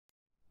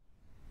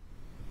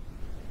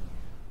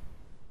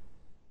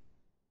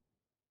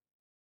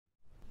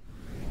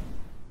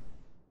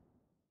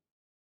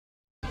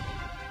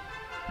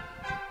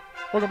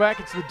Welcome back.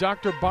 It's the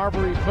Dr.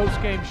 Barbary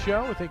postgame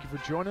show. Thank you for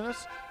joining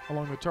us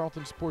along the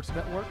Tarleton Sports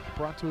Network,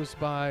 brought to us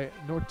by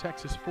North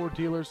Texas Ford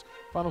Dealers.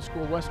 Final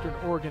score, Western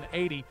Oregon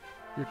 80,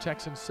 your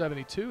Texans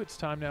 72. It's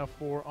time now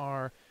for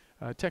our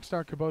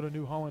Techstar Kubota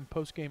New Holland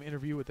postgame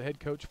interview with the head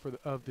coach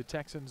of the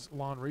Texans,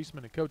 Lon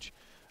Reisman. And Coach,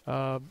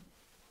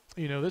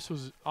 you know, this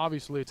was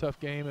obviously a tough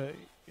game.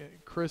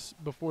 Chris,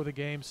 before the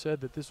game, said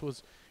that this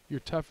was your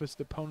toughest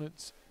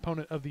opponent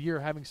of the year.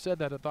 Having said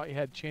that, I thought you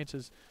had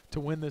chances to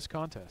win this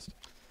contest.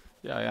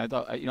 Yeah, I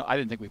thought, I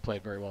didn't think we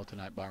played very well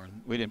tonight,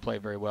 Byron. We didn't play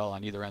very well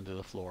on either end of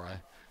the floor. I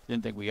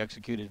didn't think we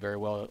executed very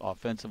well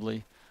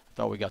offensively. I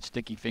thought we got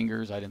sticky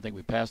fingers. I didn't think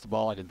we passed the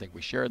ball. I didn't think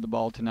we shared the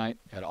ball tonight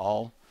at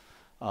all.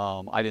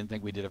 I didn't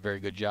think we did a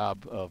very good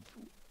job of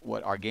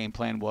what our game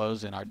plan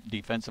was, and our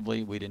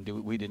defensively we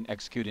didn't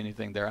execute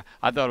anything there.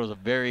 I thought it was a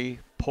very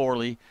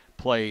poorly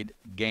played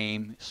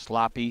game,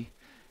 sloppy,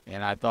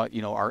 and I thought,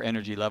 our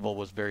energy level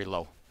was very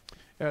low.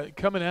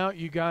 Coming out,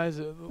 you guys,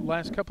 the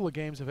last couple of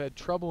games have had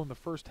trouble in the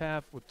first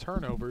half with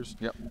turnovers.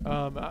 Yep.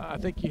 I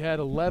think you had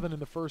 11 in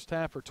the first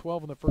half or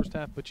 12 in the first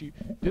half, but you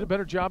did a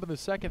better job in the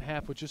second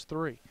half with just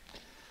 3.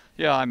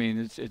 Yeah, I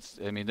mean,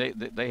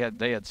 they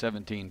had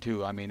 17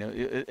 too. I mean,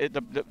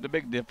 the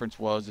big difference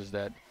is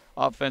that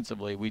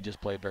offensively we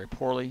just played very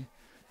poorly.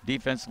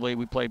 Defensively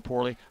we played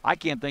poorly. I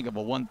can't think of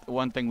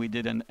one thing we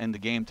did in the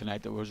game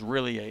tonight that was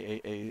really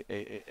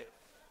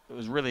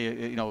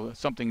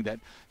something that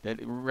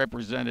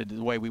represented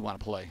the way we want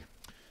to play.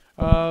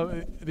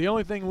 The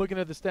only thing, looking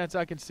at the stats,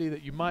 I can see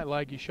that you might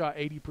like, you shot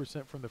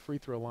 80% from the free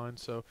throw line,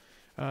 so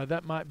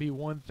that might be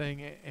one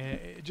thing.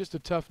 Just a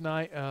tough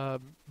night,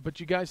 but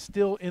you guys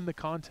still in the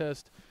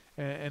contest,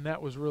 and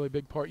that was really a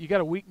big part. You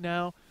got a week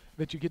now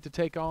that you get to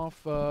take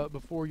off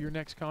before your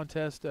next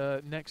contest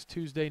next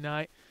Tuesday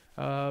night.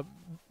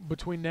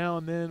 Between now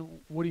and then,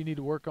 what do you need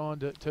to work on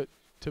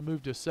to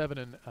move to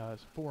 7-4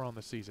 on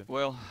the season?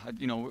 Well,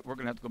 we're going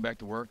to have to go back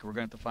to work. We're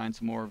going to have to find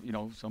some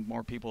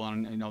more people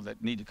on,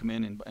 that need to come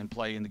in and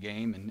play in the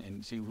game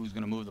and see who's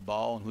going to move the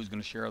ball and who's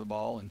going to share the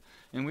ball.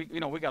 And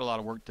we got a lot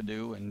of work to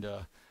do. And,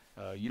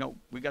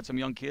 we got some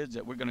young kids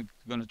that we're going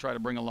to try to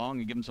bring along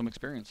and give them some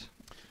experience.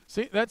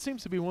 See, that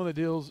seems to be one of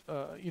the deals.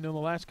 In the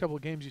last couple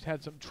of games you've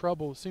had some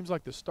trouble. It seems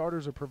like the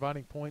starters are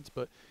providing points,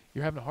 but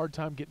you're having a hard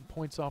time getting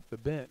points off the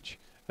bench.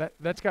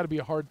 That's got to be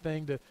a hard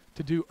thing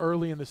to do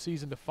early in the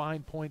season, to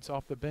find points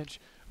off the bench,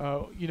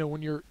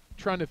 when you're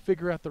trying to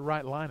figure out the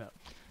right lineup.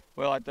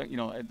 Well, I think,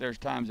 there's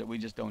times that we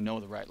just don't know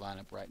the right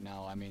lineup right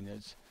now. I mean,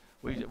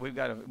 we've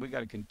got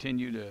to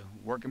continue to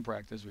work and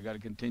practice. We've got to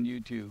continue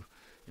to,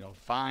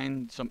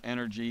 find some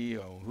energy,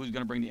 or who's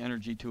going to bring the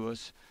energy to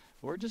us.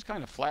 We're just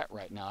kind of flat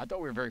right now. I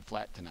thought we were very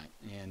flat tonight.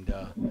 And,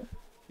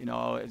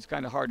 it's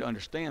kind of hard to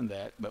understand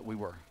that, but we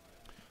were.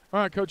 All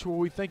right, Coach, well,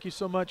 we thank you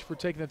so much for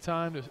taking the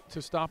time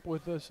to stop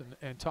with us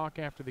and talk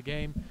after the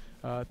game.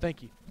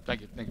 Thank you. Thank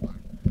you. Thank you, Bob.